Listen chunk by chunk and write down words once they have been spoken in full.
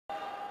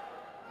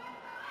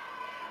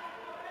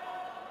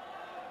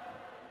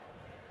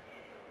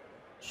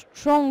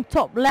Strong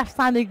top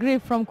left-sided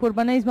grip from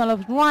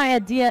KURBANISMAILOV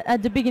right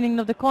at the beginning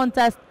of the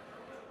contest.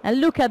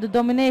 And look at the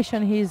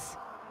domination he's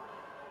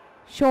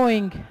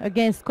showing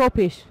against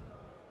KOPIS.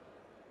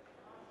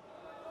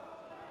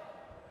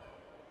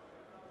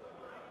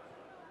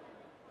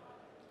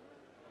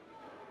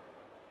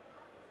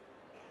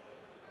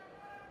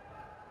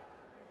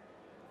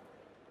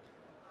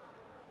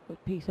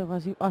 Good piece of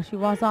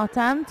Ashiwaza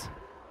attempt.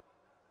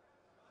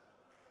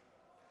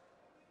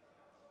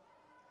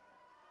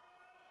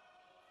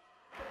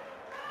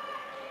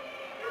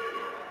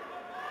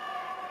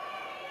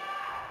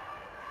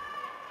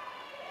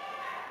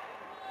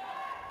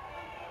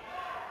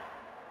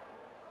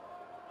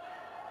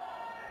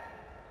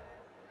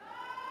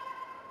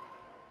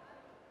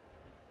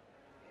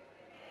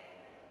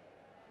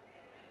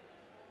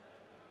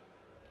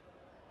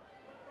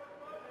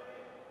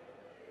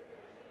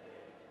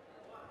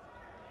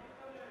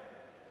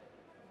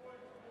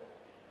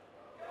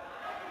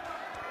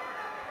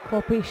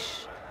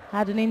 KOPIS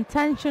had an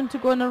intention to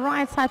go on the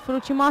right side for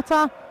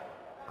Uchimata.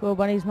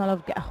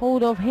 KURBANISMAILOV get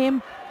hold of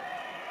him,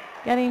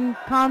 getting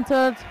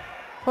countered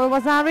for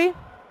Wazari.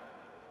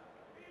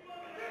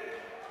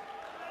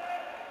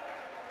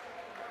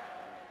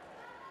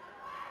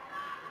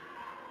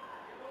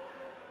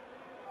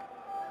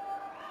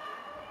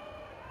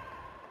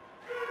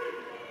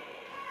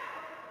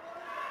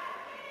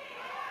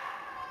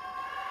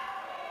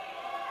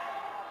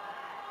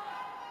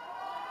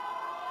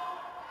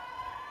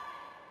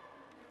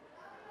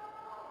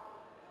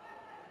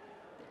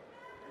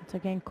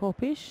 Again,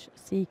 KOPIS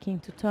seeking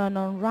to turn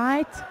on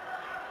right.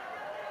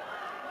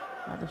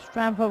 But the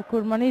strength of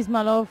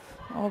KURBANISMAILOV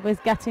always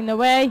gets in the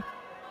way.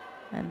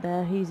 And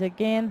there he's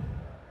again.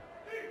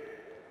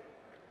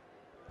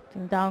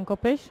 Putting down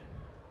KOPIS.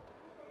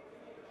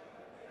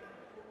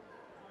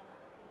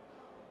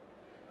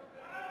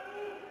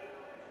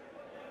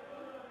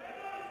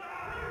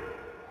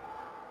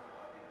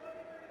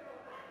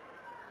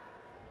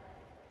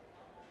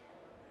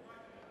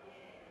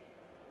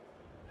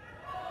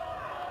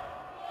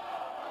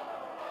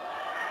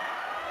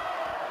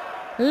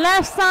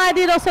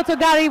 Left-sided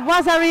Osotogari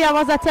Wazaria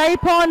was at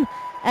Aipon,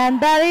 and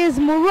that is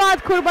Murad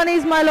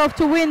KURBANISMAILOV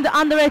to win the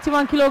under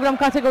 81 kg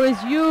categories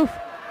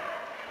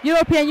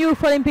European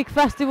Youth Olympic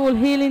Festival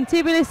here in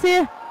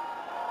Tbilisi.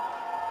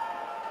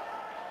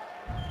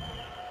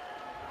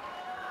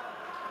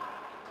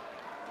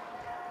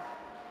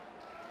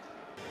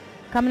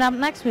 Coming up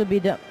next will be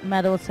the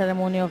medal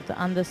ceremony of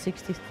the under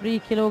 63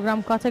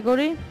 kg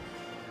category.